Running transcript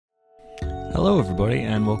Hello everybody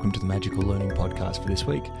and welcome to the Magical Learning Podcast for this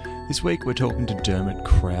week. This week we're talking to Dermot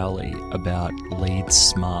Crowley about Lead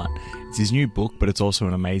Smart. It's his new book, but it's also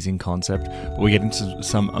an amazing concept. But we get into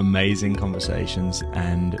some amazing conversations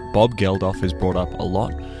and Bob Geldof has brought up a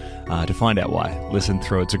lot. To find out why, listen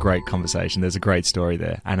through. It's a great conversation. There's a great story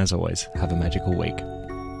there. And as always, have a magical week.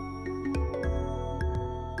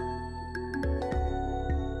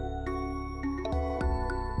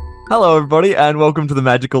 Hello, everybody, and welcome to the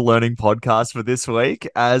Magical Learning Podcast for this week.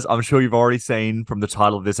 As I'm sure you've already seen from the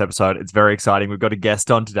title of this episode, it's very exciting. We've got a guest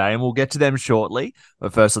on today, and we'll get to them shortly.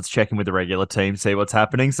 But first, let's check in with the regular team, see what's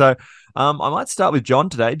happening. So I might start with John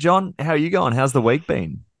today. John, how are you going? How's the week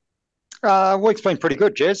been? Week's been pretty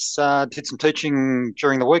good, Jez. Did some teaching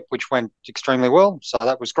during the week, which went extremely well, so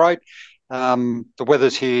that was great. The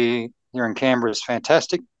weather's here in Canberra is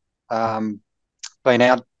fantastic. Been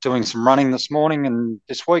out doing some running this morning and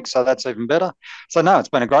this week, so that's even better. So no, it's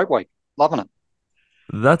been a great week. Loving it.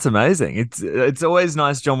 That's amazing. It's always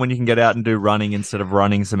nice, John, when you can get out and do running instead of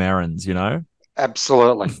running some errands, you know?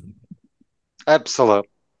 Absolutely.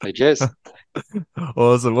 Absolutely, Jez.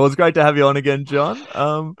 Awesome. Well, it's great to have you on again, John.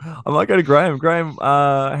 I might go to Graham. Graham,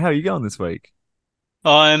 how are you going this week?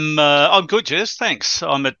 I'm good, Jess. Thanks.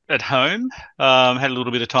 I'm at home. Had a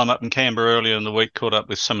little bit of time up in Canberra earlier in the week, caught up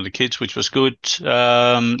with some of the kids, which was good.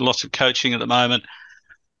 Lots of coaching at the moment.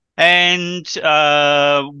 And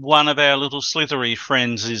one of our little slithery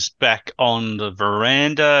friends is back on the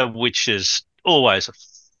veranda, which is always a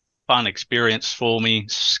fun experience for me.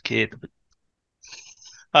 Scared of it.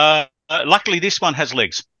 Luckily, this one has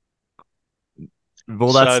legs.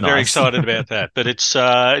 Well, that's so very nice. Excited about that. But it's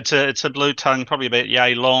a blue tongue, probably about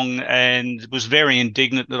yay long, and was very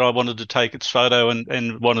indignant that I wanted to take its photo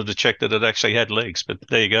and wanted to check that it actually had legs. But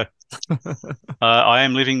there you go. I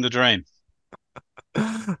am living the dream.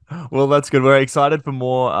 Well, that's good. We're excited for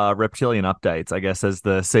more reptilian updates, I guess, as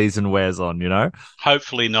the season wears on, you know?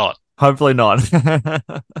 Hopefully not. Hopefully not.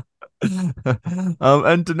 And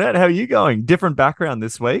Danette, how are you going? Different background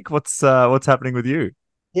this week. What's happening with you?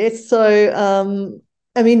 Yes, so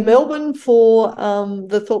I'm in Melbourne for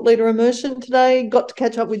the Thought Leader Immersion today. Got to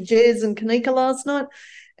catch up with Jez and Kanika last night.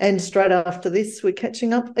 And straight after this, we're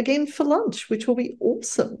catching up again for lunch, which will be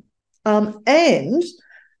awesome. And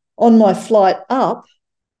on my flight up,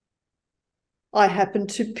 I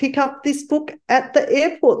happened to pick up this book at the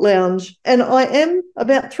airport lounge, and I am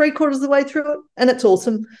about 3/4 of the way through it, and it's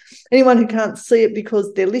awesome. Anyone who can't see it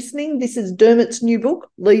because they're listening, this is Dermot's new book,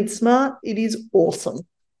 Lead Smart. It is awesome.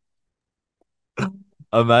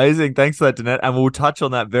 Amazing. Thanks for that, Danette. And we'll touch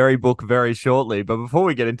on that very book very shortly. But before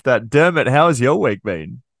we get into that, Dermot, how has your week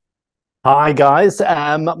been? Hi, guys.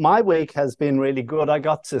 My week has been really good. I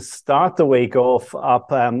got to start the week off up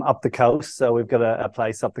the coast. So we've got a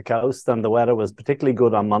place up the coast, and the weather was particularly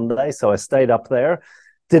good on Monday. So I stayed up there,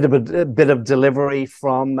 did a bit of delivery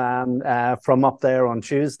from up there on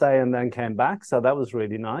Tuesday, and then came back. So that was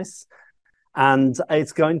really nice. And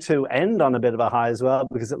it's going to end on a bit of a high as well,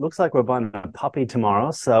 because it looks like we're buying a puppy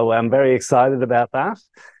tomorrow. So I'm very excited about that.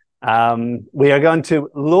 We are going to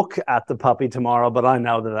look at the puppy tomorrow, but I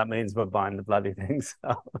know that means we're buying the bloody thing.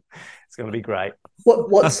 So it's going to be great.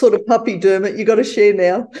 What sort of puppy, Dermot? You got to share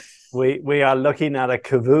now. We are looking at a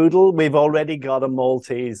cavoodle. We've already got a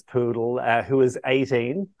Maltese poodle who is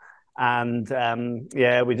 18. And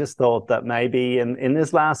we just thought that maybe in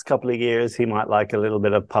this last couple of years, he might like a little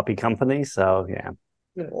bit of puppy company. So, yeah.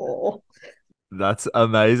 Aww. That's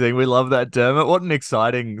amazing. We love that, Dermot. What an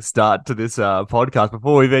exciting start to this podcast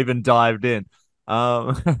before we've even dived in.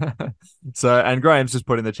 And Graham's just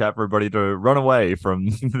put in the chat for everybody to run away from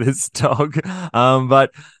this dog.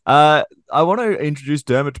 But I want to introduce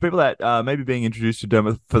Dermot to people that may be being introduced to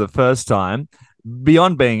Dermot for the first time.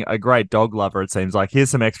 Beyond being a great dog lover, it seems like, here's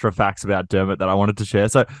some extra facts about Dermot that I wanted to share.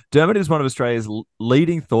 So Dermot is one of Australia's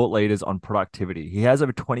leading thought leaders on productivity. He has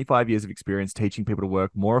over 25 years of experience teaching people to work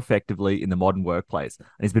more effectively in the modern workplace. And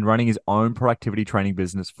he's been running his own productivity training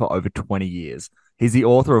business for over 20 years. He's the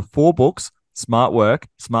author of 4 books, Smart Work,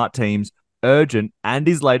 Smart Teams, Urgent, and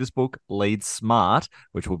his latest book, Lead Smart,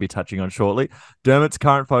 which we'll be touching on shortly. Dermot's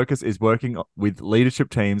current focus is working with leadership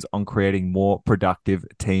teams on creating more productive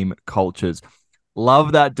team cultures.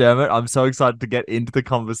 Love that, Dermot. I'm so excited to get into the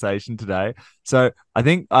conversation today. So I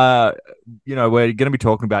think, we're going to be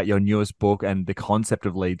talking about your newest book and the concept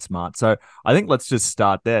of Lead Smart. So I think let's just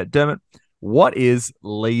start there. Dermot, what is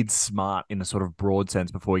Lead Smart in a sort of broad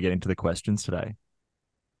sense before we get into the questions today?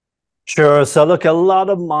 Sure. So look, a lot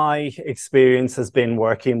of my experience has been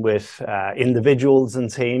working with individuals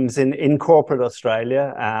and teams in corporate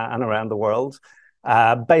Australia and around the world.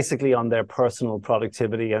 basically on their personal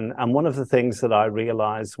productivity. And one of the things that I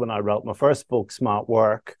realized when I wrote my first book, Smart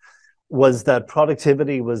Work, was that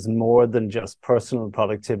productivity was more than just personal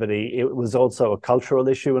productivity. It was also a cultural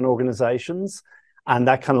issue in organizations. And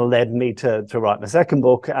that kind of led me to write my second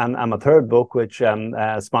book and my third book, which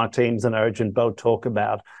Smart Teams and Urgent both talk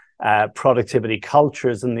about productivity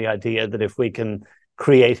cultures, and the idea that if we can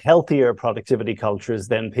create healthier productivity cultures,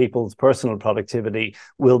 then people's personal productivity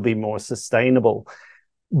will be more sustainable.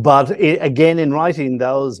 But again, in writing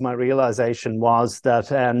those, my realization was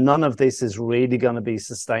that none of this is really going to be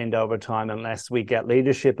sustained over time unless we get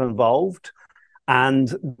leadership involved. And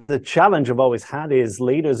the challenge I've always had is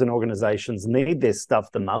leaders in organizations need this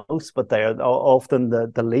stuff the most, but they are often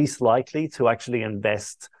the least likely to actually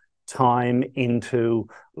invest time into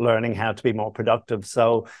learning how to be more productive.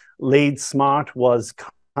 So Lead Smart was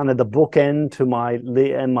kind of the bookend to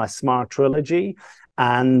my Smart trilogy.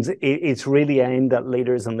 And it's really aimed at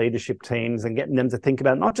leaders and leadership teams and getting them to think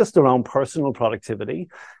about not just their own personal productivity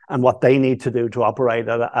and what they need to do to operate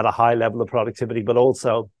at a high level of productivity, but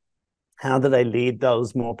also how do they lead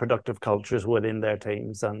those more productive cultures within their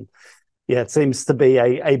teams. And yeah, it seems to be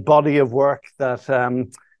a body of work that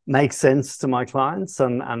makes sense to my clients,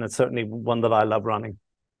 and it's certainly one that I love running.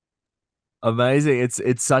 Amazing.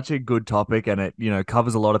 It's such a good topic, and it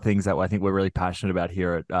covers a lot of things that I think we're really passionate about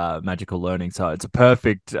here at Magical Learning. So it's a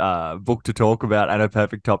perfect book to talk about and a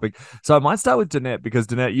perfect topic. So I might start with Danette, because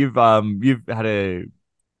Danette, you've had a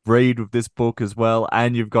read of this book as well,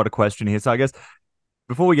 and you've got a question here. So I guess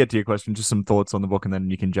before we get to your question, just some thoughts on the book, and then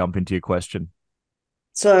you can jump into your question.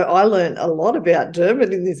 So I learned a lot about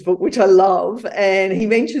Dermot in this book, which I love, and he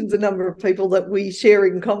mentions a number of people that we share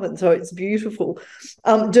in common, so it's beautiful.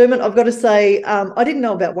 Dermot, I've got to say, I didn't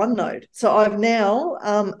know about OneNote, so I've now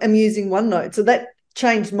am using OneNote. So that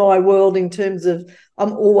changed my world in terms of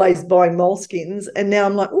I'm always buying moleskins, and now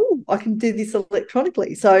I'm like, oh, I can do this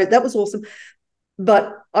electronically. So that was awesome.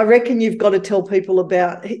 But I reckon you've got to tell people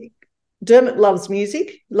about Dermot loves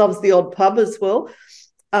music, loves the odd pub as well.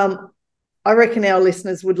 I reckon our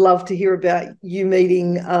listeners would love to hear about you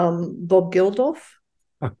meeting Bob Geldof.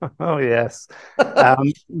 Oh, yes.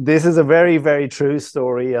 This is a very, very true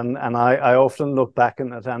story, and I often look back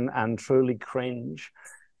on it and truly cringe.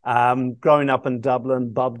 Growing up in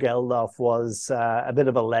Dublin, Bob Geldof was a bit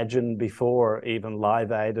of a legend before even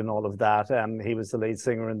Live Aid and all of that. He was the lead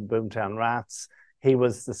singer in the Boomtown Rats. He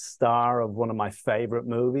was the star of one of my favorite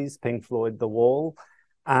movies, Pink Floyd, The Wall.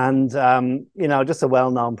 And, just a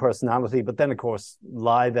well-known personality. But then, of course,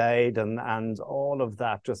 Live Aid and all of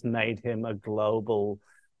that just made him a global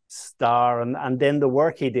star. And then the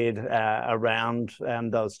work he did around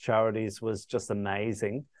those charities was just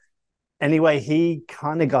amazing. Anyway, he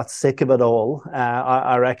kind of got sick of it all,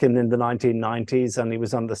 I reckon, in the 1990s, and he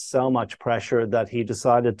was under so much pressure that he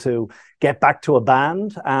decided to get back to a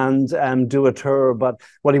band and do a tour. But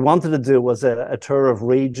what he wanted to do was a tour of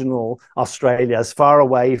regional Australia, as far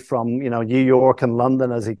away from, New York and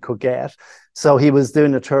London as he could get. So he was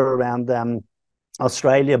doing a tour around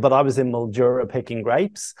Australia, but I was in Mildura picking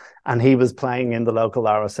grapes, and he was playing in the local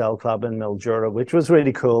RSL club in Mildura, which was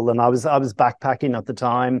really cool. And I was backpacking at the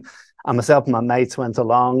time. And myself and my mates went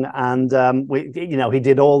along, and he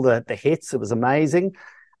did all the hits. It was amazing.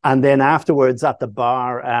 And then afterwards at the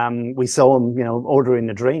bar, we saw him, ordering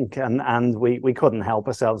a drink, and we couldn't help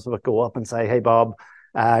ourselves but go up and say, "Hey, Bob,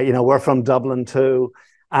 we're from Dublin too."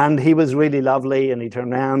 And he was really lovely, and he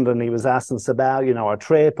turned around and he was asking us about, our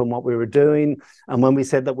trip and what we were doing. And when we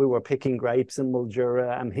said that we were picking grapes in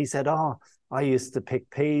Mildura, and he said, "Oh, I used to pick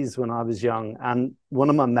peas when I was young." And one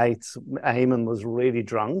of my mates, Eamon, was really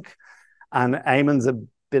drunk. And Eamon's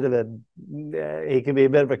he can be a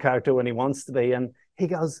bit of a character when he wants to be. And he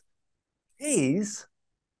goes, "Peas?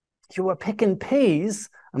 You were picking peas?"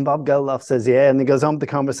 And Bob Geldof says, "Yeah." And he goes on with the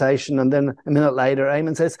conversation. And then a minute later,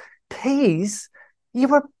 Eamon says, "Peas? You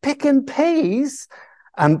were picking peas?"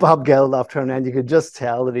 And Bob Geldof turned around. You could just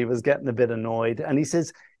tell that he was getting a bit annoyed. And he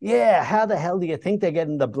says, "Yeah, how the hell do you think they get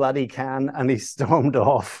in the bloody can?" And he stormed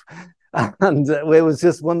off. And it was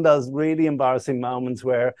just one of those really embarrassing moments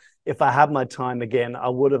where if I had my time again, I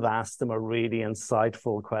would have asked him a really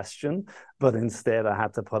insightful question. But instead, I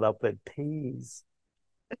had to put up with peas.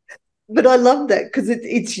 But I love that because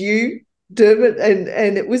it's you, Dermot,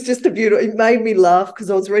 and it was just a beautiful, it made me laugh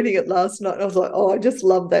because I was reading it last night and I was like, oh, I just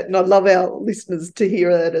love that. And I love our listeners to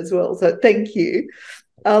hear that as well. So thank you.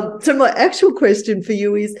 So my actual question for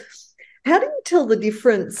you is, how do you tell the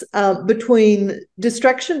difference between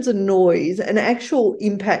distractions and noise and actual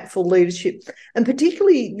impactful leadership? And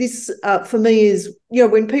particularly this, for me, is,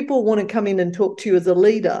 when people want to come in and talk to you as a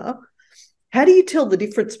leader, how do you tell the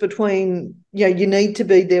difference between, you need to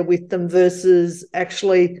be there with them versus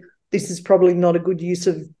actually this is probably not a good use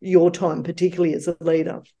of your time, particularly as a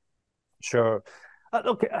leader? Sure.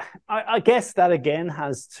 Look, I guess that again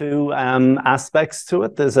has two aspects to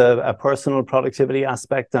it. There's a personal productivity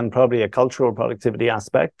aspect and probably a cultural productivity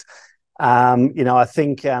aspect. I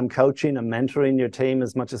think coaching and mentoring your team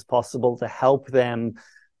as much as possible to help them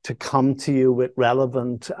to come to you with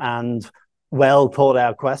relevant and well thought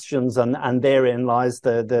out questions, and therein lies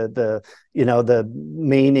the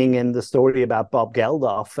meaning in the story about Bob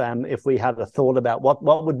Geldof. If we had a thought about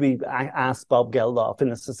what would we ask Bob Geldof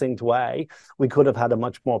in a succinct way, we could have had a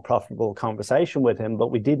much more profitable conversation with him,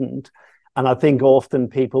 but we didn't. And I think often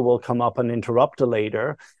people will come up and interrupt a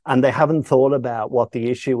leader and they haven't thought about what the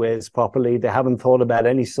issue is properly. They haven't thought about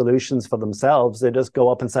any solutions for themselves. They just go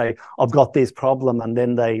up and say, I've got this problem, and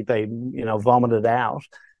then they vomit it out.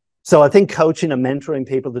 So I think coaching and mentoring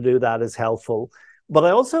people to do that is helpful. But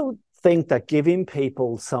I also think that giving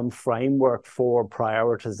people some framework for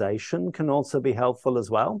prioritization can also be helpful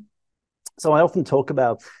as well. So I often talk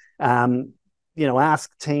about,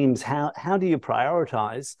 ask teams, how do you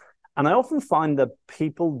prioritize? And I often find that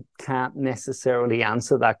people can't necessarily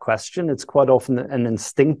answer that question. It's quite often an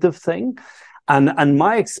instinctive thing. And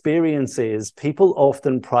my experience is people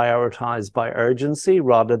often prioritize by urgency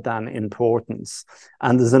rather than importance.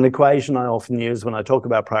 And there's an equation I often use when I talk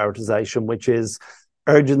about prioritization, which is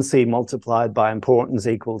urgency multiplied by importance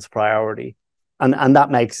equals priority. And that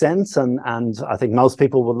makes sense. And I think most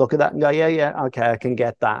people will look at that and go, yeah, okay, I can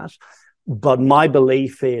get that. But my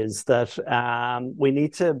belief is that we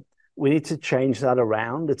need to change that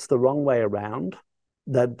around. It's the wrong way around.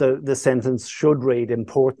 That the sentence should read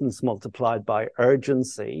importance multiplied by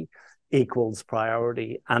urgency equals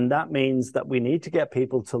priority. And that means that we need to get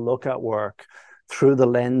people to look at work through the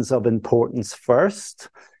lens of importance first,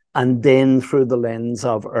 and then through the lens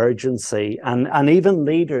of urgency. And even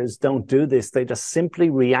leaders don't do this. They just simply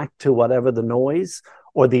react to whatever the noise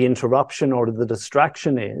or the interruption or the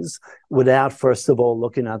distraction is, without first of all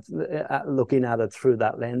looking at it through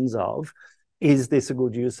that lens of, is this a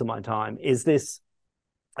good use of my time? Is this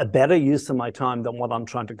a better use of my time than what I'm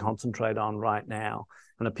trying to concentrate on right now?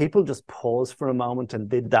 And if people just pause for a moment and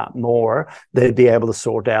did that more, they'd be able to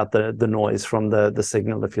sort out the noise from the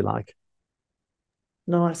signal, if you like.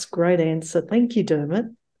 Nice, great answer. Thank you, Dermot.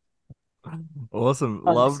 Awesome.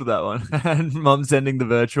 Loved that one. And Mum sending the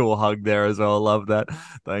virtual hug there as well. Love that.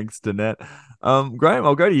 Thanks, Danette. Graham,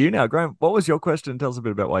 I'll go to you now. Graham, what was your question? Tell us a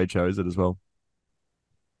bit about why you chose it as well.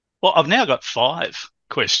 Well, I've now got 5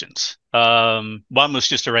 questions. One was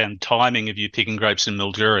just around timing of you picking grapes in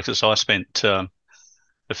Mildura, because I spent a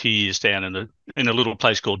few years down in a little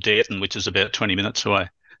place called Derton, which is about 20 minutes away.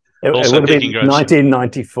 It would have been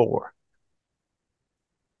 1994.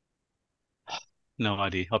 No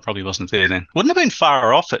idea. I probably wasn't there then. Wouldn't have been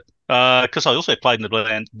far off it, because I also played in the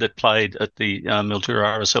band that played at the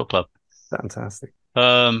Mildura RSL club. Fantastic.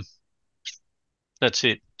 That's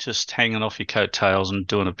it. Just hanging off your coattails and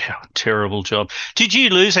doing a terrible job. Did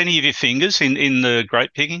you lose any of your fingers in the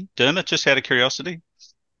grape picking, Dermot, just out of curiosity?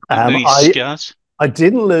 Any scars? I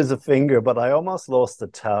didn't lose a finger, but I almost lost a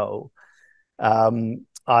toe.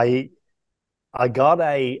 I got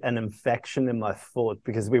an infection in my foot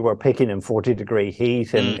because we were picking in 40-degree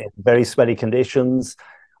heat in very sweaty conditions.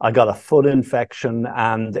 I got a foot infection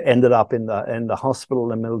and ended up in the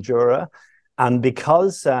hospital in Mildura. And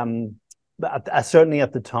because certainly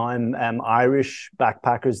at the time, Irish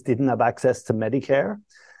backpackers didn't have access to Medicare.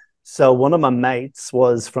 So one of my mates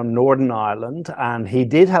was from Northern Ireland and he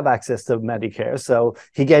did have access to Medicare. So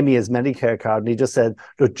he gave me his Medicare card and he just said,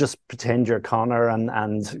 look, just pretend you're Connor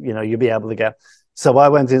and you'll be able to get. So I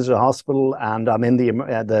went into the hospital and I'm in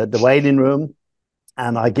the waiting room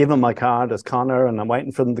and I give him my card as Connor and I'm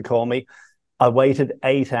waiting for them to call me. I waited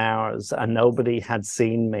 8 hours and nobody had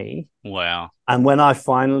seen me. Wow. And when I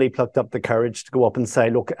finally plucked up the courage to go up and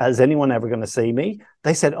say, look, is anyone ever going to see me?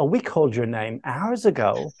 They said, oh, we called your name hours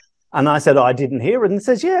ago. And I said, oh, I didn't hear it. And it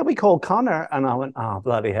says, yeah, we called Connor. And I went, oh,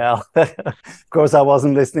 bloody hell. Of course, I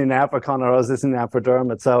wasn't listening out for Connor. I was listening out for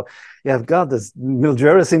Dermot. So, yeah, God, this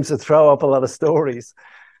Mildura seems to throw up a lot of stories.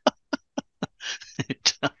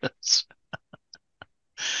 It does.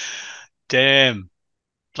 Damn.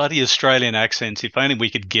 Bloody Australian accents. If only we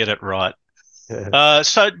could get it right. Yeah.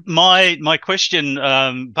 So my question,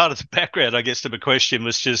 part of the background, I guess, to my question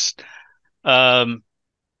was just trying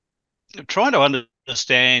to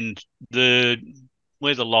understand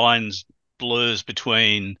where the lines blurs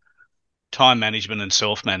between time management and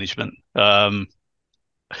self-management.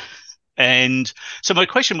 And so my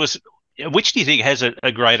question was, which do you think has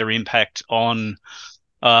a greater impact on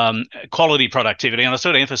quality productivity. And I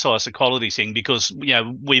sort of emphasize the quality thing because,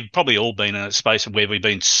 we've probably all been in a space where we've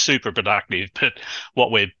been super productive, but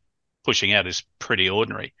what we're pushing out is pretty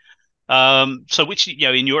ordinary. So which,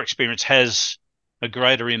 in your experience has a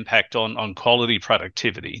greater impact on quality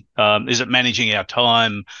productivity? Is it managing our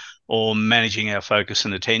time or managing our focus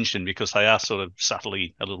and attention? Because they are sort of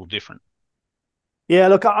subtly a little different. Yeah,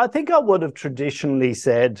 look, I think I would have traditionally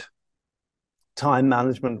said time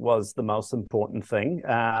management was the most important thing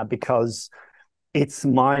because it's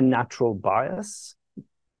my natural bias.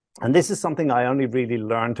 And this is something I only really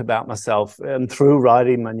learned about myself through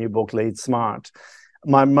writing my new book, Lead Smart.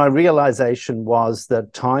 My realization was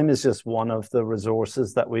that time is just one of the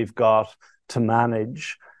resources that we've got to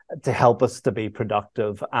manage to help us to be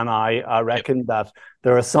productive. And I reckon that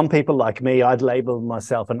there are some people like me, I'd label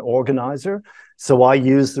myself an organizer. So I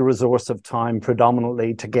use the resource of time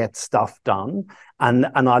predominantly to get stuff done. And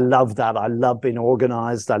I love that. I love being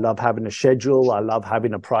organized. I love having a schedule. I love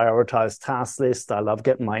having a prioritized task list. I love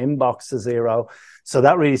getting my inbox to zero. So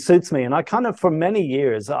that really suits me. And I kind of, for many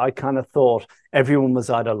years, I kind of thought everyone was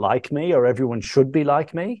either like me or everyone should be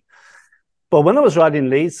like me. But when I was writing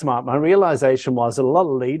Lead Smart, my realization was a lot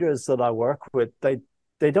of leaders that I work with,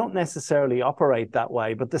 they don't necessarily operate that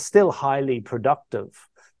way, but they're still highly productive.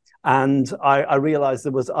 And I realized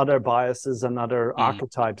there was other biases and other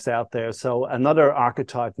archetypes out there. So another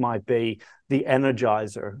archetype might be the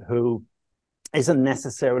energizer, who isn't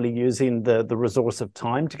necessarily using the resource of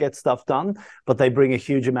time to get stuff done, but they bring a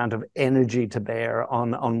huge amount of energy to bear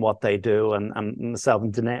on what they do. And myself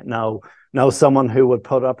and Danette know someone who would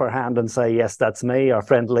put up her hand and say, yes, that's me, our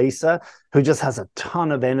friend Lisa, who just has a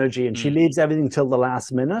ton of energy and she leaves everything till the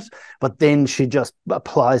last minute, but then she just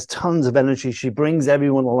applies tons of energy. She brings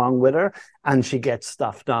everyone along with her and she gets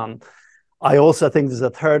stuff done. I also think there's a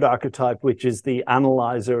third archetype, which is the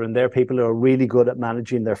analyzer, and they're people who are really good at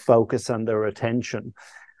managing their focus and their attention.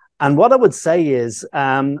 And what I would say is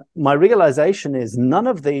my realization is none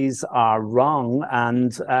of these are wrong,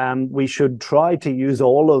 and we should try to use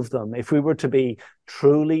all of them. If we were to be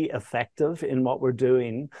truly effective in what we're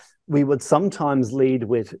doing, we would sometimes lead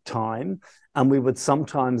with time, and we would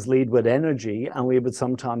sometimes lead with energy, and we would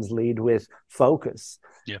sometimes lead with focus.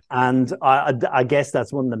 Yeah. And I guess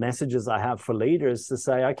that's one of the messages I have for leaders to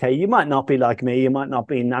say, okay, you might not be like me, you might not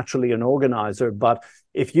be naturally an organizer, but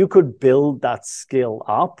if you could build that skill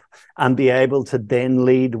up and be able to then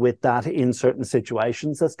lead with that in certain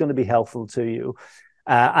situations, that's going to be helpful to you.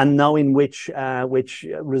 And knowing which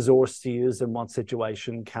resource to use in what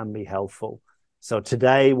situation can be helpful. So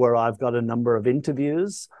today, where I've got a number of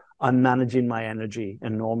interviews, I'm managing my energy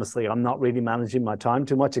enormously. I'm not really managing my time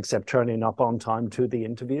too much, except turning up on time to the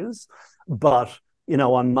interviews. But,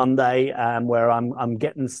 on Monday, where I'm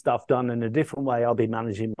getting stuff done in a different way, I'll be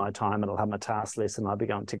managing my time and I'll have my task list and I'll be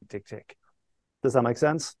going tick, tick, tick. Does that make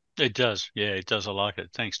sense? It does. Yeah, it does. I like it.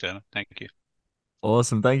 Thanks, Dermot. Thank you.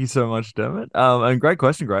 Awesome. Thank you so much, Dermot. And great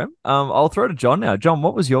question, Graham. I'll throw to John now. John,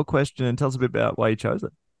 what was your question? And tell us a bit about why you chose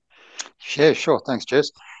it. Yeah, sure. Thanks,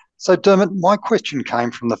 Jess. So, Dermot, my question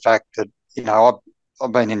came from the fact that,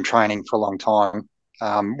 I've been in training for a long time,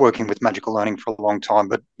 working with magical learning for a long time,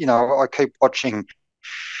 but, I keep watching.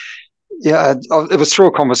 Yeah, it was through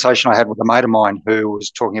a conversation I had with a mate of mine who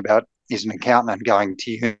was talking about he's an accountant and going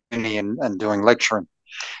to uni and doing lecturing.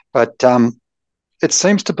 But it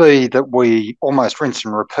seems to be that we almost rinse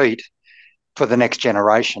and repeat for the next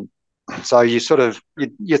generation. So you sort of,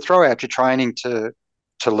 you throw out your training to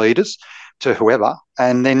leaders, to whoever,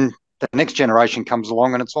 and then the next generation comes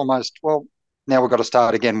along and it's almost, well, now we've got to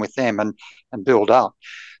start again with them and build up.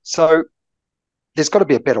 So there's got to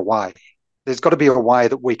be a better way. There's got to be a way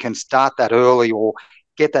that we can start that early or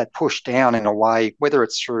get that pushed down in a way, whether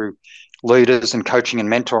it's through leaders and coaching and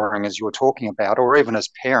mentoring, as you were talking about, or even as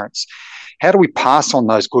parents. How do we pass on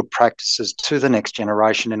those good practices to the next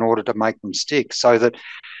generation in order to make them stick so that,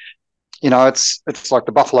 it's like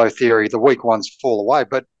the buffalo theory, the weak ones fall away,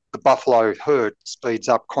 but the buffalo herd speeds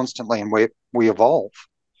up constantly and we evolve?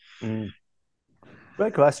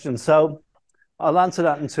 Great question. So I'll answer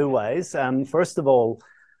that in two ways. First of all,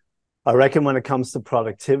 I reckon when it comes to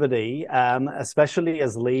productivity, especially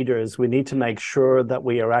as leaders, we need to make sure that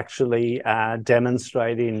we are actually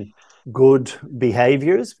demonstrating good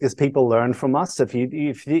behaviors because people learn from us. If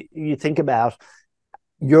you think about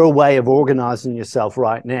your way of organizing yourself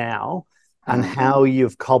right now and how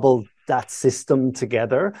you've cobbled that system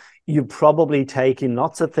together, you've probably taken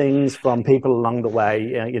lots of things from people along the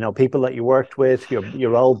way, people that you worked with,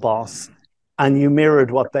 your old boss, and you mirrored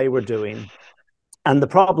what they were doing. And the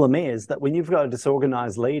problem is that when you've got a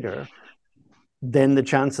disorganized leader, then the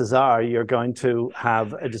chances are you're going to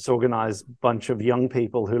have a disorganized bunch of young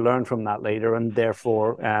people who learn from that leader and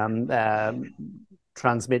therefore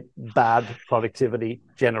transmit bad productivity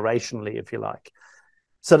generationally, if you like.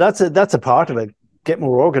 So that's a part of it. Get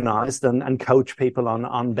more organized and coach people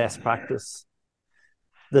on best practice.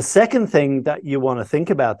 The second thing that you want to think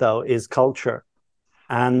about, though, is culture.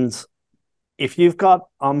 And if you've got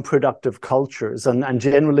unproductive cultures, and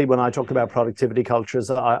generally when I talk about productivity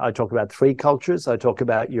cultures, I talk about three cultures. I talk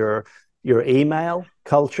about your email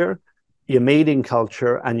culture, your meeting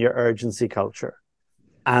culture, and your urgency culture.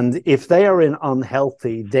 And if they are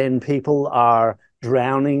unhealthy, then people are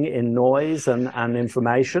drowning in noise and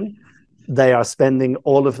information. They are spending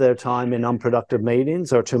all of their time in unproductive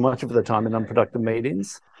meetings, or too much of their time in unproductive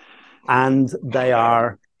meetings. And they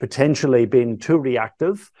are potentially being too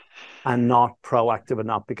reactive and not proactive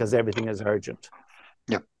enough because everything is urgent.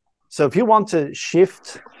 Yeah. So if you want to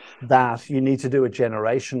shift that, you need to do it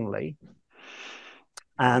generationally.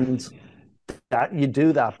 And that you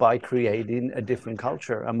do that by creating a different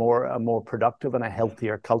culture, a more productive and a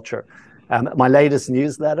healthier culture. My latest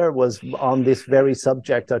newsletter was on this very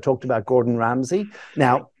subject. I talked about Gordon Ramsay.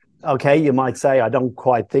 Now, okay, you might say I don't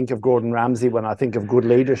quite think of Gordon Ramsay when I think of good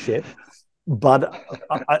leadership, but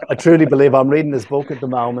I truly believe I'm reading his book at the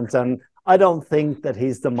moment, and I don't think that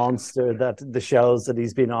he's the monster that the shows that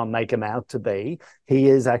he's been on make him out to be. He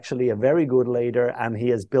is actually a very good leader, and he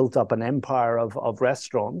has built up an empire of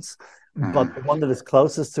restaurants. But the one that is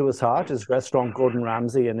closest to his heart is Restaurant Gordon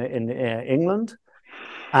Ramsay in England.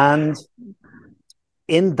 And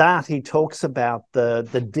in that, he talks about the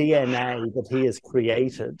DNA that he has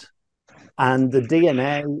created. And the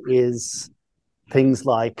DNA is things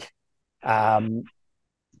like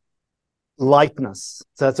lightness.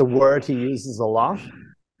 So that's a word he uses a lot.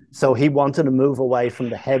 So he wanted to move away from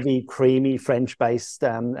the heavy, creamy, French-based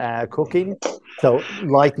cooking. So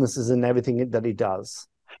lightness is in everything that he does.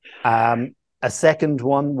 A second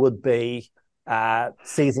one would be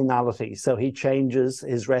seasonality. So he changes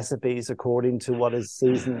his recipes according to what is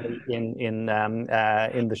seasonally in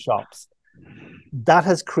the shops. That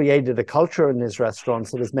has created a culture in his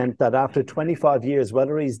restaurants that has meant that after 25 years,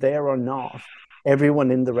 whether he's there or not,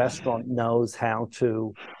 everyone in the restaurant knows how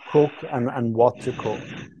to cook and what to cook.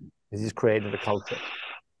 He's created a culture.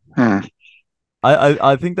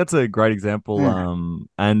 I think that's a great example.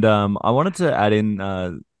 And I wanted to add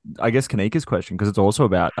in I guess Kanika's question, because it's also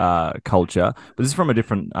about culture, but this is from a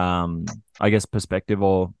different I guess perspective,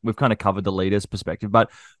 or we've kind of covered the leader's perspective. But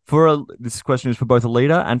this question is for both a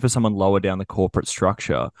leader and for someone lower down the corporate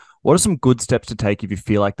structure. What are some good steps to take if you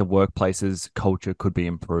feel like the workplace's culture could be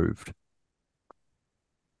improved?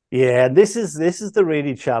 Yeah, this is the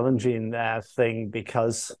really challenging thing,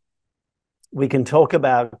 because we can talk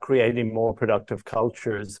about creating more productive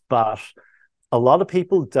cultures, but a lot of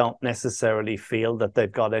people don't necessarily feel that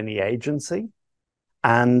they've got any agency.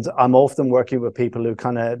 And I'm often working with people who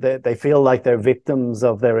they feel like they're victims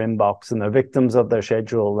of their inbox, and they're victims of their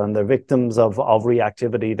schedule, and they're victims of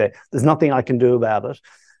reactivity. There's nothing I can do about it.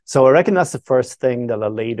 So I reckon that's the first thing that a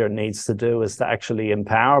leader needs to do, is to actually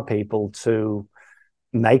empower people to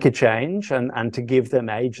make a change and to give them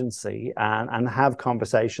agency and have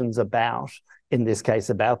conversations about, in this case,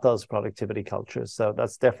 about those productivity cultures. So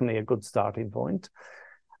that's definitely a good starting point.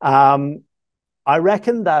 I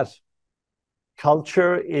reckon that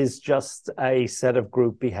culture is just a set of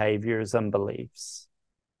group behaviors and beliefs.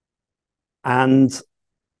 And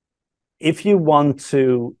if you want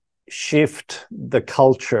to shift the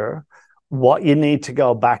culture, what you need to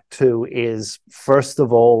go back to is, first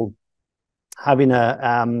of all, having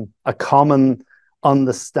a common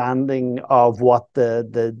understanding of what the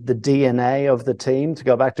DNA of the team, to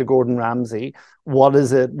go back to Gordon Ramsay, what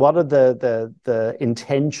is it? What are the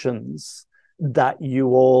intentions that you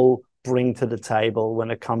all bring to the table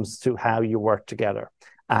when it comes to how you work together?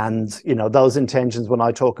 And, you know, those intentions, when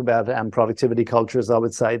I talk about productivity cultures, I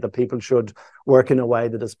would say that people should work in a way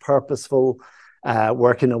that is purposeful,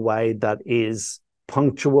 work in a way that is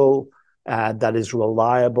punctual, that is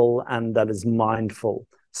reliable, and that is mindful.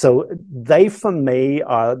 So they, for me,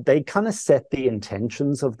 they kind of set the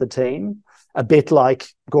intentions of the team, a bit like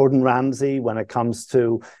Gordon Ramsay when it comes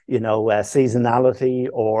to, seasonality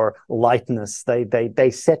or lightness.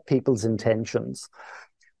 They set people's intentions.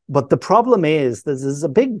 But the problem is there's a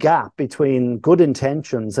big gap between good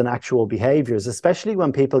intentions and actual behaviors, especially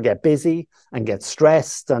when people get busy and get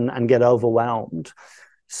stressed and get overwhelmed.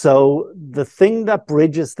 So the thing that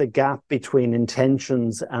bridges the gap between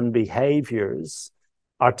intentions and behaviors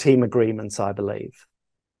are team agreements, I believe.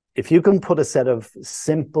 If you can put a set of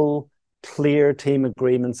simple, clear team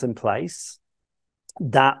agreements in place,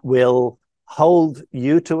 that will hold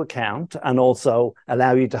you to account and also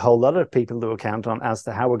allow you to hold other people to account on as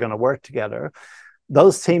to how we're going to work together.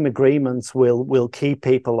 Those team agreements will keep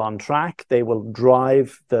people on track. They will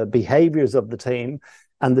drive the behaviors of the team,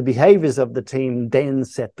 and the behaviors of the team then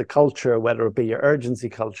set the culture, whether it be your urgency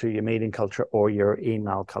culture, your meeting culture, or your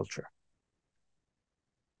email culture.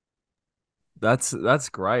 That's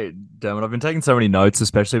great, Dermot. I've been taking so many notes,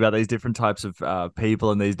 especially about these different types of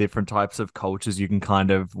people and these different types of cultures you can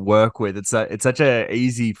kind of work with. It's such a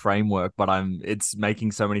easy framework, but it's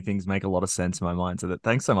making so many things make a lot of sense in my mind. So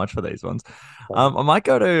thanks so much for these ones. I might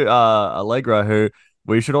go to Allegra, who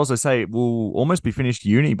we should also say will almost be finished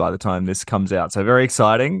uni by the time this comes out. So very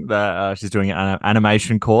exciting that she's doing an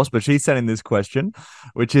animation course, but she's sending this question,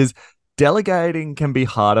 which is delegating can be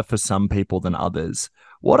harder for some people than others.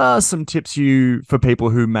 What are some tips for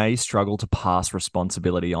people who may struggle to pass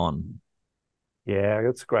responsibility on? Yeah,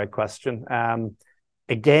 that's a great question.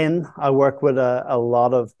 Again, I work with a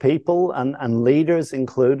lot of people and leaders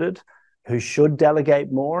included who should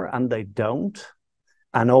delegate more and they don't.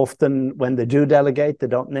 And often when they do delegate, they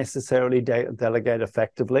don't necessarily delegate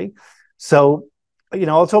effectively. So,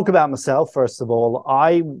 I'll talk about myself first of all.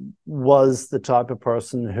 I was the type of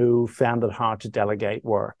person who found it hard to delegate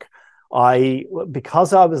work.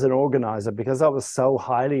 Because I was an organizer, because I was so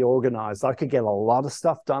highly organized, I could get a lot of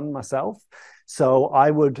stuff done myself. So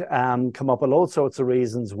I would come up with all sorts of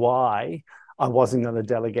reasons why I wasn't going to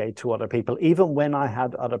delegate to other people, even when I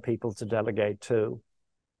had other people to delegate to.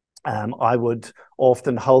 I would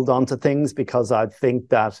often hold on to things because I'd think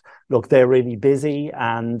that, look, they're really busy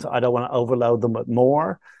and I don't want to overload them with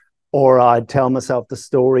more. Or I'd tell myself the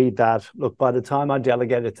story that, look, by the time I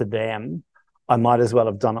delegate it to them, I might as well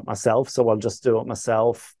have done it myself, so I'll just do it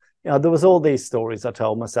myself. There was all these stories I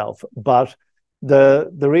told myself, but the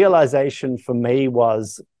realization for me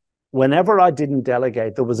was whenever I didn't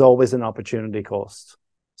delegate, there was always an opportunity cost.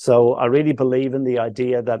 So I really believe in the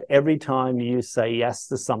idea that every time you say yes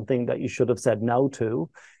to something that you should have said no to,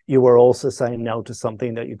 you were also saying no to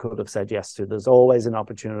something that you could have said yes to. There's always an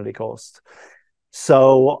opportunity cost.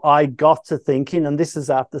 So I got to thinking, and this is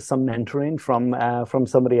after some mentoring from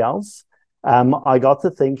somebody else, I got to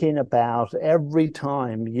thinking about every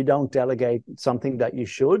time you don't delegate something that you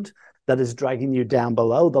should, that is dragging you down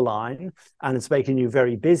below the line, and it's making you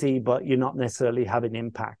very busy, but you're not necessarily having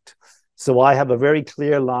impact. So I have a very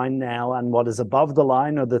clear line now, and what is above the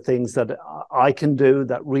line are the things that I can do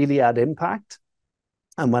that really add impact.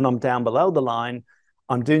 And when I'm down below the line,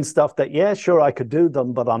 I'm doing stuff that, yeah, sure, I could do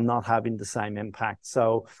them, but I'm not having the same impact.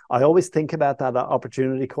 So I always think about that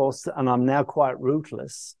opportunity cost, and I'm now quite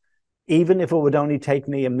ruthless. Even if it would only take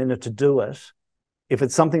me a minute to do it, if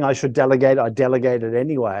it's something I should delegate, I delegate it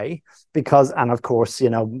anyway, because, and of course, this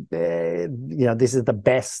is the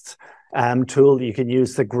best tool you can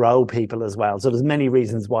use to grow people as well. So there's many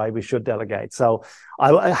reasons why we should delegate. So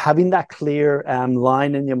having that clear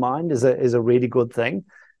line in your mind is a really good thing.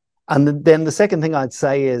 And then the second thing I'd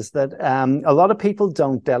say is that a lot of people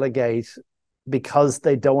don't delegate because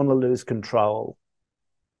they don't want to lose control.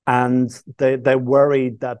 And they're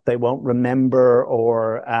worried that they won't remember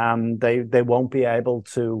or they won't be able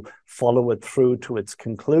to follow it through to its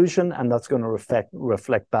conclusion, and that's going to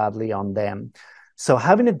reflect badly on them. So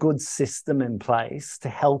having a good system in place to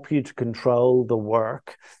help you to control the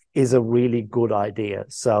work is a really good idea.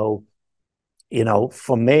 So,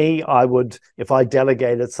 for me, if I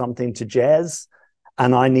delegated something to Jez,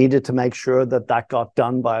 and I needed to make sure that got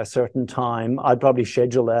done by a certain time, I'd probably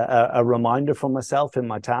schedule a reminder for myself in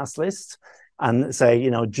my task list and say,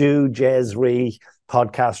 due Jez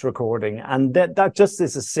podcast recording. And that just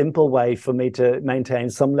is a simple way for me to maintain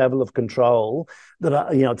some level of control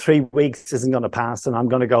that, 3 weeks isn't going to pass and I'm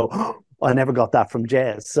going to go, oh, I never got that from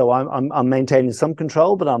Jez. So I'm maintaining some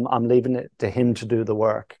control, but I'm leaving it to him to do the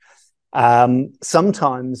work.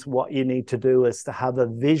 Sometimes what you need to do is to have a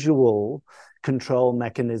visual control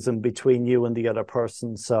mechanism between you and the other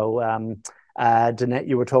person. So Danette,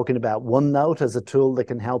 you were talking about OneNote as a tool that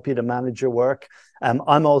can help you to manage your work.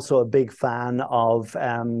 I'm also a big fan of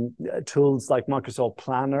tools like Microsoft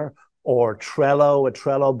Planner or Trello, a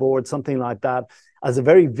Trello board, something like that, as a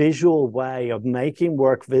very visual way of making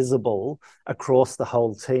work visible across the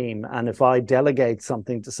whole team. And if I delegate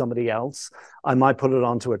something to somebody else, I might put it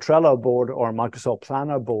onto a Trello board or a Microsoft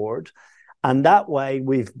Planner board. And that way,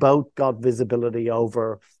 we've both got visibility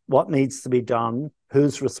over what needs to be done,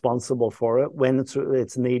 who's responsible for it, when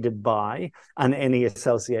it's needed by, and any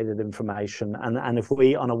associated information. And if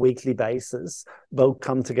we, on a weekly basis, both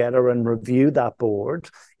come together and review that board,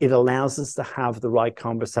 it allows us to have the right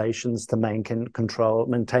conversations to maintain control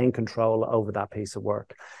over that piece of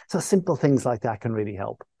work. So simple things like that can really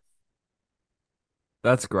help.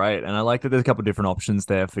 That's great. And I like that there's a couple of different options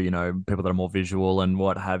there for, people that are more visual and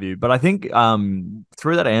what have you. But I think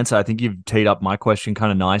through that answer, I think you've teed up my question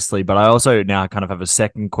kind of nicely. But I also now kind of have a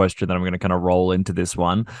second question that I'm going to kind of roll into this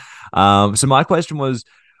one. So my question was,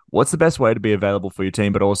 what's the best way to be available for your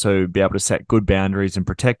team, but also be able to set good boundaries and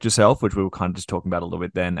protect yourself, which we were kind of just talking about a little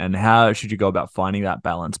bit then, and how should you go about finding that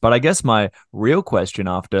balance? But I guess my real question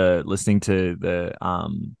after listening to the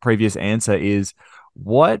previous answer is,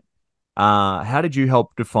 what how did you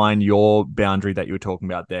help define your boundary that you were talking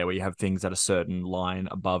about there, where you have things at a certain line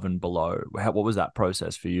above and below? What was that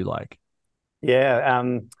process for you like? Yeah,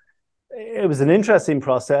 it was an interesting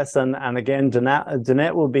process, and again,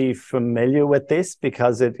 Danette will be familiar with this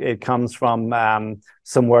because it comes from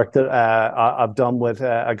some work that I've done with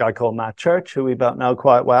a guy called Matt Church, who we both know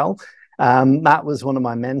quite well. Matt was one of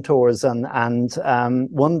my mentors, and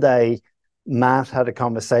one day Matt had a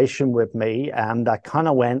conversation with me that kind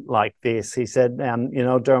of went like this. He said,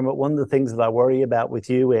 Dermot, one of the things that I worry about with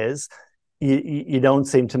you is you don't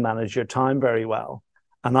seem to manage your time very well.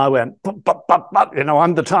 And I went, but,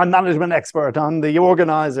 I'm the time management expert. I'm the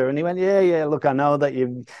organizer. And he went, yeah, look, I know that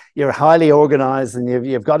you're highly organized and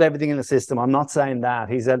you've got everything in the system. I'm not saying that.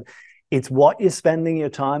 He said, it's what you're spending your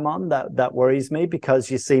time on that worries me,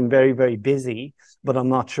 because you seem very, very busy, but I'm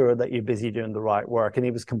not sure that you're busy doing the right work. And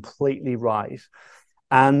he was completely right.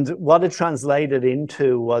 And what it translated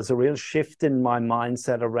into was a real shift in my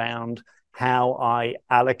mindset around how I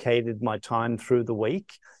allocated my time through the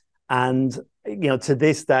week. And, to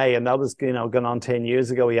this day, and that was, going on 10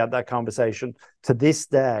 years ago, we had that conversation. To this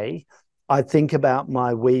day, I think about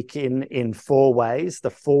my week in 4 ways.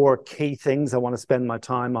 The 4 key things I want to spend my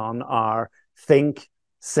time on are think,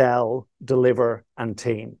 sell, deliver, and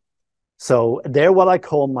team. So they're what I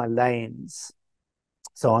call my lanes.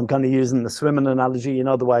 So I'm kind of using the swimming analogy,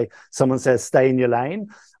 the way someone says, stay in your lane.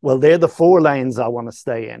 Well, they're the 4 lanes I want to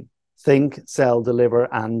stay in: think, sell, deliver,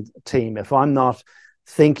 and team. If I'm not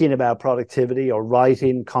thinking about productivity or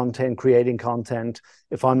writing content, creating content,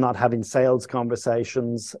 if I'm not having sales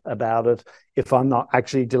conversations about it, if I'm not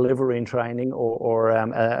actually delivering training or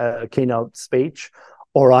a keynote speech,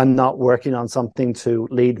 or I'm not working on something to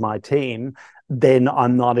lead my team, then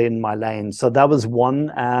I'm not in my lane. So that was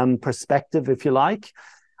one perspective, if you like.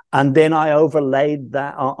 And then I overlaid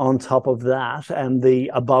that on top of that and the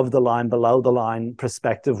above the line, below the line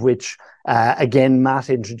perspective, which again, Matt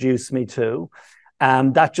introduced me to.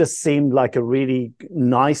 That just seemed like a really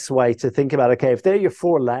nice way to think about, okay, if they're your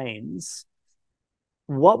 4 lanes,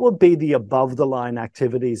 what would be the above the line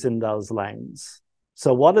activities in those lanes?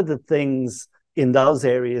 So what are the things in those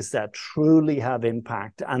areas that truly have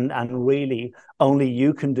impact and really only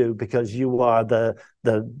you can do because you are the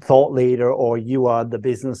thought leader or you are the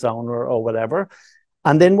business owner or whatever?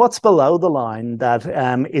 And then what's below the line that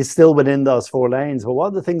is still within those 4 lanes? Well, what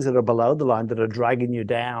are the things that are below the line that are dragging you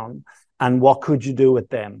down? And what could you do with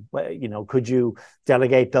them? Well, could you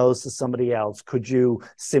delegate those to somebody else? Could you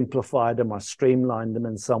simplify them or streamline them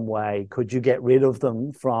in some way? Could you get rid of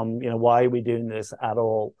them from, why are we doing this at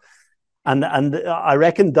all? And I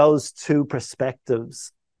reckon those 2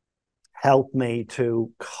 perspectives help me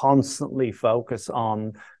to constantly focus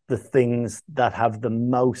on the things that have the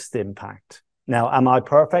most impact. Now, am I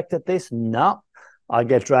perfect at this? No. I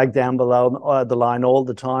get dragged down below the line all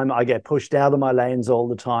the time. I get pushed out of my lanes all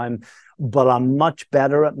the time. But I'm much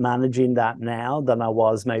better at managing that now than I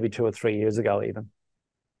was maybe 2 or 3 years ago, even.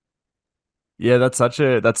 Yeah, that's such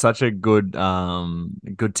a good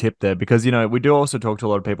good tip there, because we do also talk to a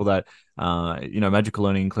lot of people that magical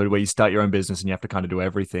learning included, where you start your own business and you have to kind of do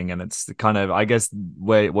everything, and it's kind of, I guess,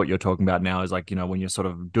 what you're talking about now is like, when you're sort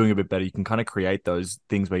of doing a bit better, you can kind of create those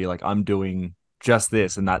things where you're like, I'm doing just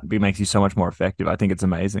this, and that makes you so much more effective. I think it's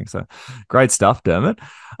amazing. So great stuff, Dermot.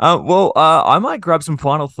 I might grab some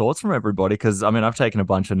final thoughts from everybody, because I've taken a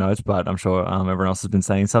bunch of notes, but I'm sure everyone else has been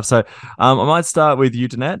saying stuff. So I might start with you,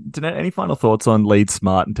 Danette. Danette, any final thoughts on Lead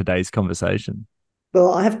Smart in today's conversation?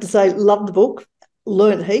 Well, I have to say, love the book,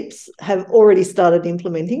 learned heaps, have already started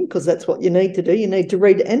implementing, because that's what you need to do. You need to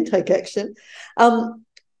read and take action.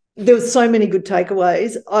 There were so many good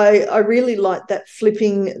takeaways. I really like that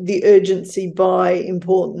flipping the urgency by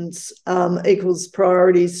importance equals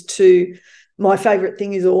priorities to my favourite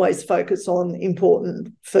thing is always focus on important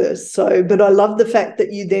first. So, but I love the fact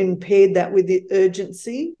that you then paired that with the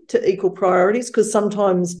urgency to equal priorities, because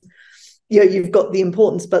sometimes you've got the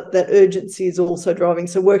importance, but that urgency is also driving.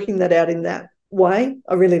 So working that out in that way.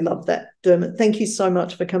 I really love that, Dermot. Thank you so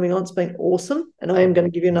much for coming on. It's been awesome, and I am going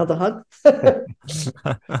to give you another hug.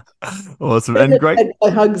 Awesome. And great. I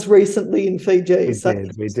had hugs recently in Fiji.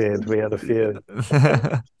 We did. We had a few.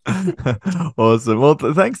 Awesome. Well,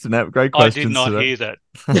 thanks, Nat. Great questions. I did not hear that.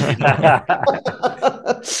 I did not hear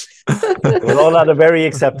that. We're all at a very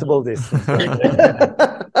acceptable distance.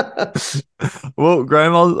 Well,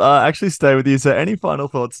 Graham, I'll actually stay with you. So, any final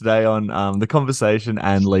thoughts today on the conversation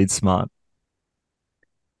and Lead Smart?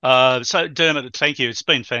 So, Dermot, thank you. It's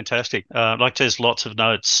been fantastic. Like, there's lots of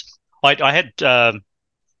notes. I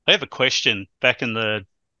have a question back in the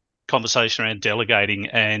conversation around delegating,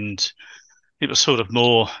 and it was sort of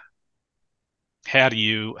more, how do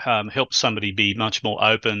you help somebody be much more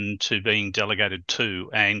open to being delegated to,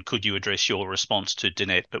 and could you address your response to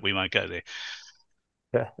Danette? But we won't go there.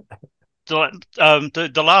 Yeah.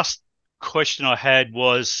 The last question I had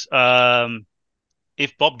was,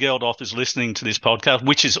 if Bob Geldof is listening to this podcast,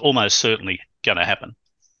 which is almost certainly going to happen,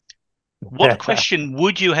 what question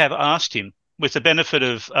would you have asked him with the benefit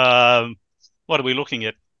of, what are we looking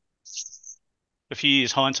at? A few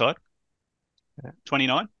years hindsight,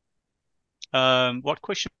 29. What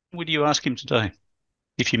question would you ask him today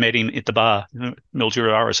if you met him at the bar,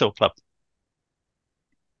 Mildura RSL Club?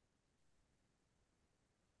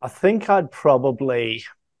 I think I'd probably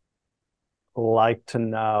like to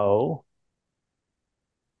know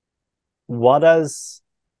what has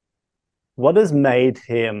made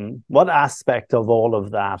him, what aspect of all of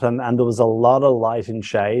that, and there was a lot of light and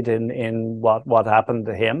shade in what happened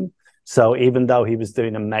to him. So even though he was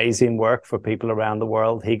doing amazing work for people around the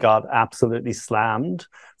world, he got absolutely slammed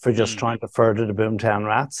for just trying to further the Boomtown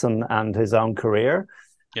Rats and his own career.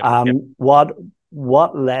 Yep.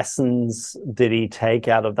 What lessons did he take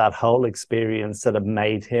out of that whole experience that have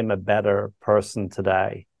made him a better person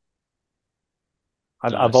today?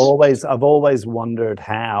 Nice. I've always wondered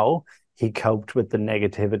how he coped with the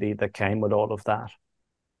negativity that came with all of that.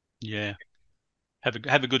 Yeah. Have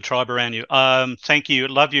a good tribe around you. Thank you.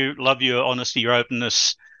 Love your honesty, your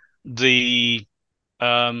openness, the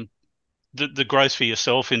growth for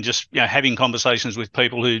yourself, and just having conversations with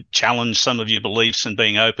people who challenge some of your beliefs and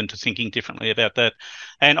being open to thinking differently about that.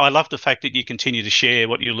 And I love the fact that you continue to share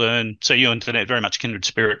what you learn. So you and Danette very much kindred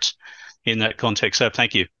spirits in that context. So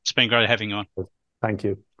thank you. It's been great having you on. Thank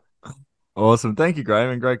you. Awesome. Thank you, Graham,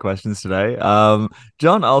 and great questions today.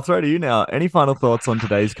 John, I'll throw to you now. Any final thoughts on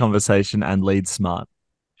today's conversation and Lead Smart?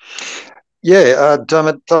 Yeah,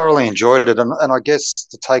 Dermot, thoroughly enjoyed it. And I guess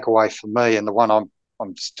the takeaway for me, and the one I'm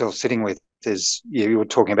still sitting with, is you were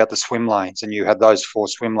talking about the swim lanes, and you had those 4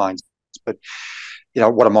 swim lanes. But,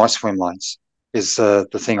 what are my swim lanes is the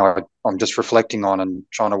thing I'm just reflecting on and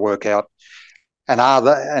trying to work out. And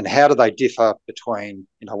how do they differ between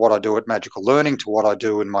what I do at Magical Learning to what I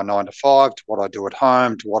do in my 9 to 5 to what I do at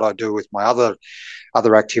home to what I do with my other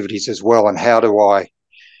activities as well? And how do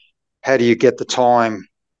you get the time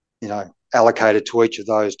allocated to each of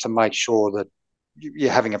those to make sure that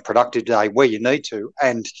you're having a productive day where you need to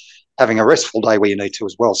and having a restful day where you need to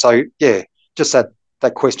as well? So yeah, just that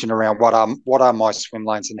question around what are my swim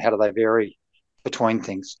lanes and how do they vary between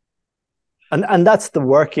things. And that's the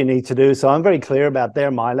work you need to do. So I'm very clear about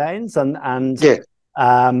they're my lanes, and yeah.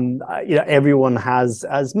 Everyone has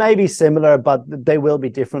maybe similar, but they will be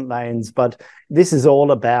different lanes. But this is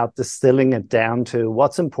all about distilling it down to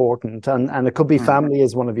what's important, and it could be family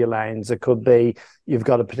is one of your lanes. It could be you've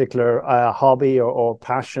got a particular hobby or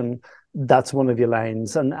passion. That's one of your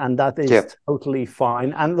lanes, and that is totally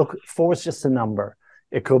fine. And look, 4 is just a number.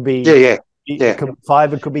 It could be It could be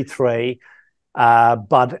 5. It could be 3.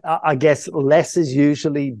 But I guess less is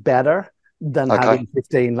usually better than having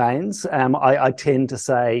 15 lanes. I tend to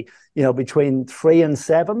say, between 3 and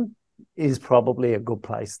 7 is probably a good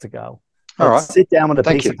place to go. All right. Sit down with a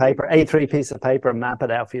piece of paper, A3 piece of paper, and map it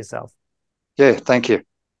out for yourself. Yeah, thank you.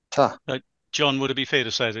 John, would it be fair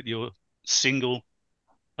to say that your single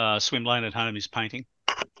swim lane at home is painting?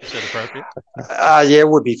 Is that appropriate? Yeah, it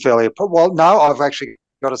would be fairly. Well, no, I've actually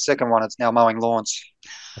got a second one. It's now mowing lawns.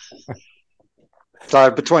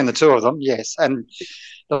 So between the 2 of them, yes, and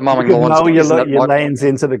the mowing lawns. Mow your lanes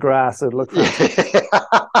into the grass. It looks.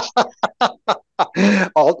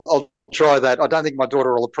 I'll try that. I don't think my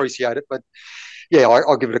daughter will appreciate it, but yeah,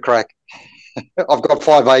 I'll give it a crack. I've got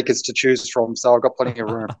 5 acres to choose from, so I've got plenty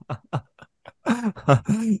of room.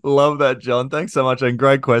 Love that, John. Thanks so much, and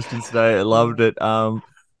great questions today. I loved it.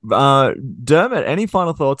 Dermot, any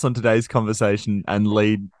final thoughts on today's conversation and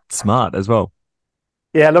Lead Smart as well?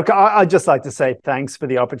 Yeah, look, I'd just like to say thanks for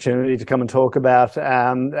the opportunity to come and talk about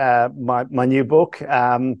my new book.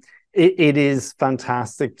 It is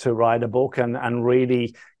fantastic to write a book and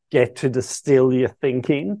really get to distill your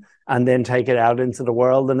thinking and then take it out into the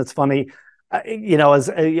world. And it's funny,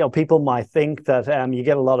 people might think that you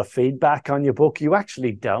get a lot of feedback on your book. You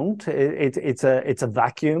actually don't. It's a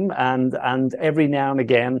vacuum, and every now and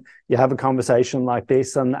again you have a conversation like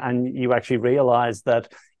this, and you actually realize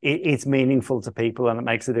that it's meaningful to people and it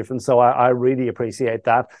makes a difference. So I really appreciate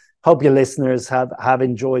that. Hope your listeners have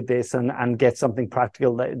enjoyed this and get something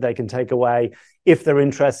practical that they can take away. If they're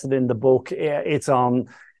interested in the book, it's on.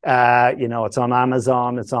 It's on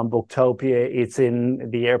Amazon, it's on Booktopia, it's in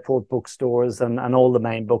the airport bookstores and all the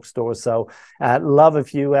main bookstores. So love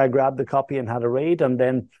if you grab the copy and had a read, and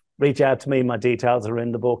then reach out to me. My details are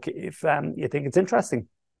in the book if you think it's interesting.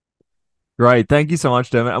 Great. Thank you so much,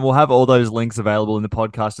 Dermot. And we'll have all those links available in the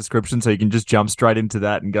podcast description, so you can just jump straight into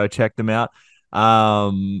that and go check them out.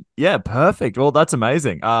 Yeah, perfect. Well, that's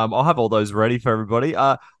amazing. I'll have all those ready for everybody.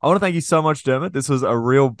 I want to thank you so much, Dermot. This was a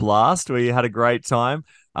real blast. We had a great time.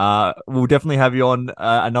 We'll definitely have you on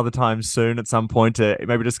another time soon at some point to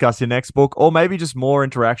maybe discuss your next book, or maybe just more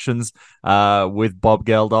interactions with Bob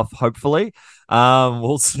Geldof, hopefully.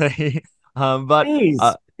 We'll see. But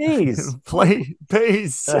Peace. Play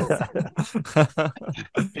peace. Pick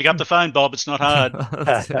up the phone, Bob. It's not hard.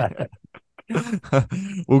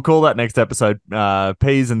 We'll call that next episode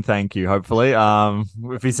peas and thank you, hopefully,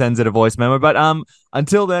 if he sends it a voice memo. But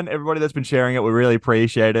until then, everybody that's been sharing it, we really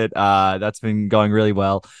appreciate it. That's been going really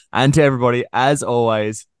well. And to everybody, as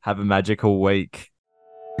always, have a magical week.